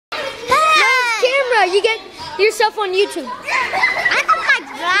camera. You get yourself on YouTube. I got my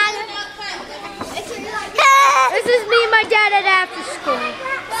brother. This is me and my dad at after school.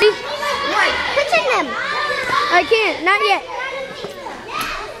 See? Picture them. I can't. Not yet.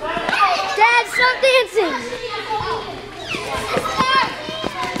 Dad, stop dancing.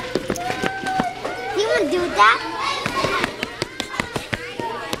 You want to do that?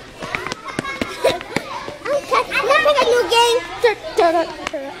 Okay, I'm going to pick a new game.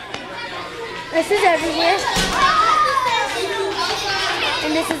 This is everywhere.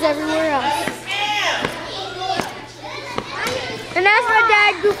 And this is everywhere else. And that's my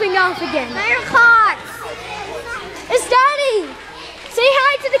dad goofing off again. Fire cards. It's Daddy. Say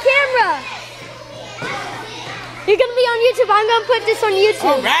hi to the camera. You're going to be on YouTube. I'm going to put this on YouTube.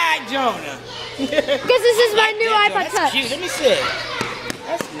 All right, Jonah. Because this is my new iPod Touch. That's cute. Let me see.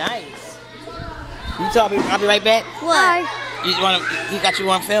 That's nice. You tell me. I'll be right back. What? He got you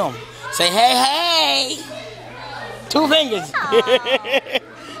on film. Say hey, hey. 2 fingers.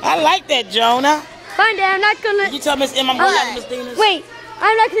 I like that, Jonah. Fine, Dad. I'm not gonna. You tell Miss Emma I'm going to Miss Dina's. Wait,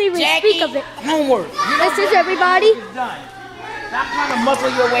 I'm not gonna even Jackie, speak of it. Homework. This is everybody. It's done. Stop trying to muscle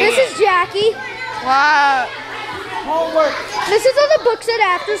your way This in. is Jackie. Wow. Homework. This is all the books at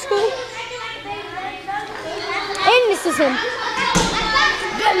after school. And this is him.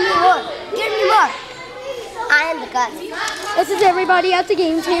 Give me more. Give me more. I am the gun. This is everybody at the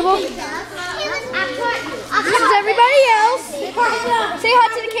game table. This is everybody else. Say hi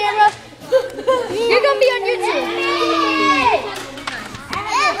to the camera. You're gonna be on YouTube.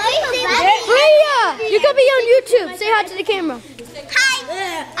 Rhea, you're gonna be on YouTube. Say hi to the camera.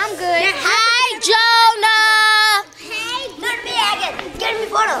 Hi. I'm good. Hi, Jonah. Hey, get me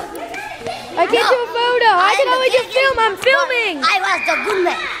photo. I can't do a photo. I can only do film. I'm filming. I was the good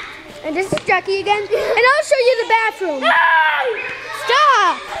man. And this is Jackie again. And I'll show you the bathroom.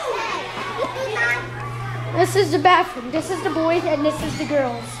 Stop. This is the bathroom. This is the boys and this is the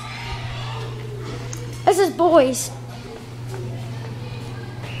girls. This is boys.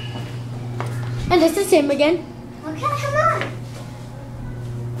 And this is him again. Okay, come on.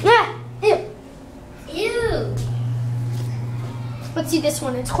 Ah, ew. Ew. Let's see this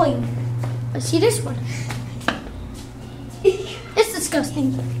one. It's clean. Let's see this one. It's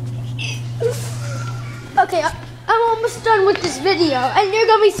disgusting. Okay, I'm almost done with this video. And you're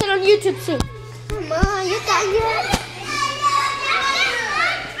going to be sitting on YouTube soon. Mama, you got your...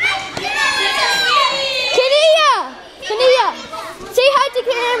 Kania, say hi to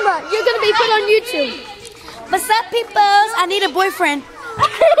camera. You're gonna be put on YouTube. What's up, peoples? I need a boyfriend. Stop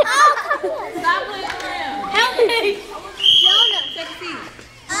with him. Help me. Jonah. Take a seat.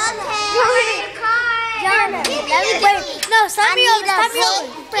 Okay. Jonah. Wait, no, start me over. Start me over.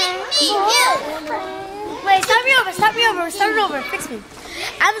 Wait, start me over. Start me over. Start it over. Fix me.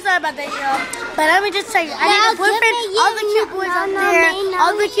 I'm sorry about that, y'all. But let me just tell you, I need a boyfriend. All the cute boys out there.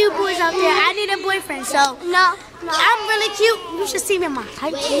 All the cute boys out there. I need a boyfriend. So No. I'm really cute. You should see me in my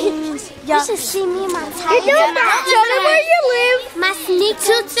tight jeans. You should see me in my tight Tell me where you live. My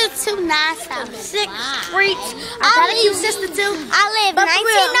sneakers. 222 South 6th Street. I got a cute sister too. I live But for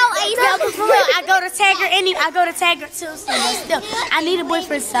real, 1908. yo, but for real, I go to Tagger too. So still, I need a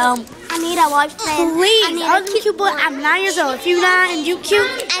boyfriend. So I need a boyfriend. please, I need all a the cute boy. I'm 9 years old. If you 9 and you cute,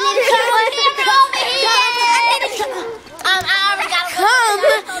 I need a cute boy.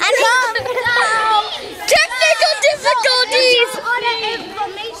 come.